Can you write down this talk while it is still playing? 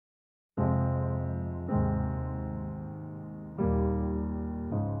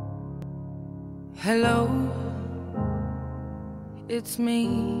Hello, it's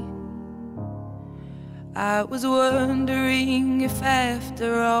me. I was wondering if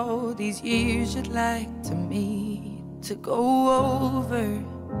after all these years you'd like to meet to go over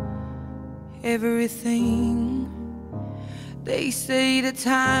everything. They say that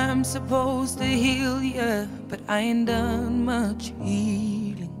time's supposed to heal ya, but I ain't done much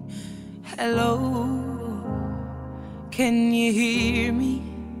healing. Hello, can you hear me?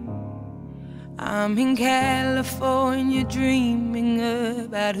 I'm in California dreaming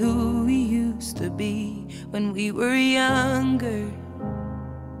about who we used to be when we were younger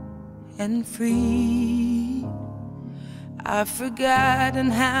and free. I've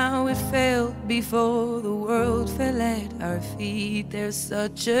forgotten how it felt before the world fell at our feet. There's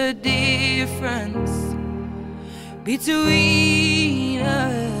such a difference between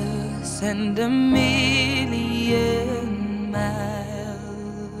us and a million miles.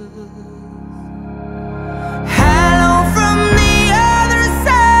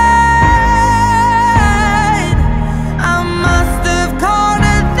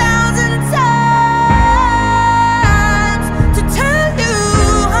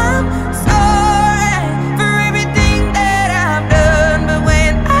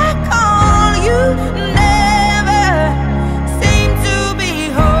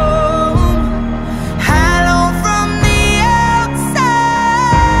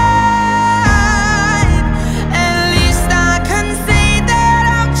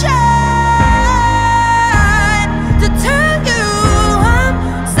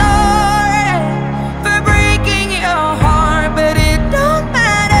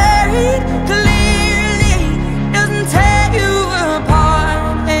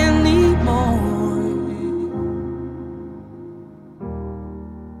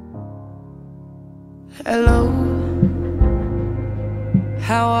 Hello,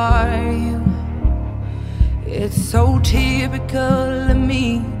 how are you? It's so typical of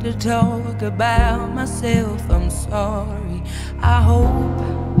me to talk about myself. I'm sorry. I hope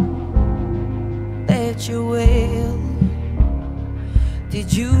that you're well.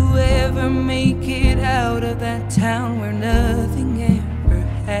 Did you ever make it out of that town where nothing ever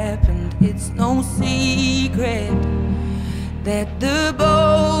happened? It's no secret that the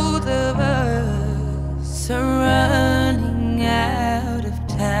both of us are running out of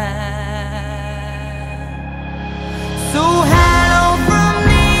time. So hello from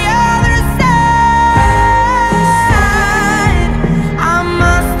the other side. I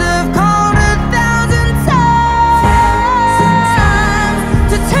must have called 1,000 times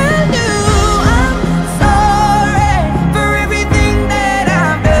to tell you I'm sorry for everything that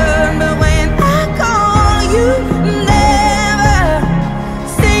I've done, but when I call you never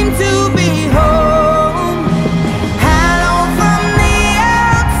seem to be home.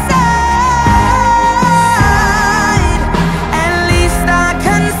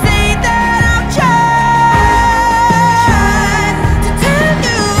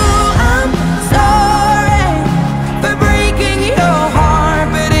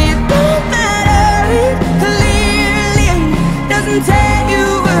 Tear you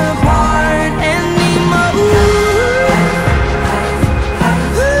apart anymore.